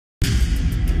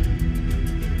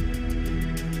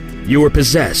You were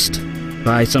possessed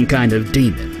by some kind of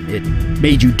demon. It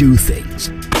made you do things.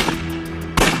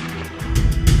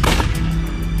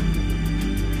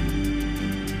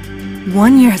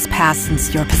 One year has passed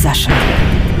since your possession.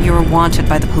 You were wanted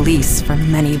by the police for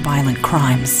many violent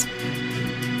crimes.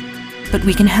 But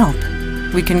we can help.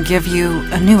 We can give you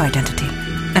a new identity,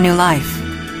 a new life,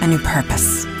 a new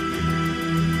purpose.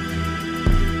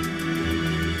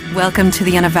 Welcome to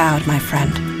the Unavowed, my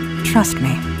friend. Trust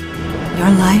me, your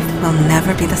life will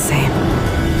never be the same.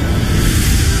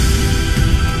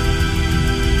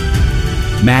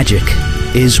 Magic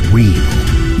is real.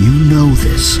 You know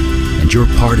this, and you're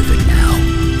part of it now.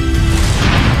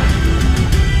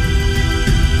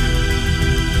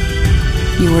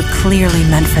 You were clearly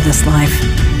meant for this life.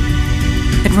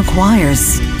 It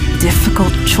requires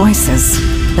difficult choices,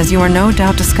 as you are no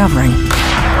doubt discovering.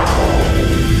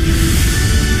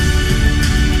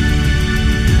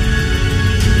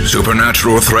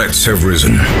 Supernatural threats have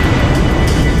risen.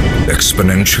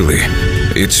 Exponentially.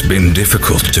 It's been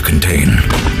difficult to contain.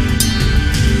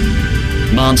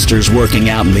 Monsters working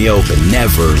out in the open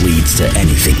never leads to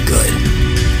anything good.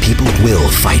 People will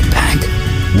fight back,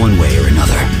 one way or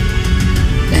another.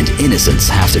 And innocents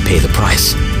have to pay the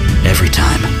price, every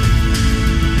time.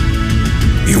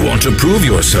 You want to prove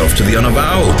yourself to the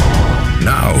Unavowed?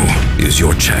 Now is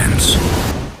your chance.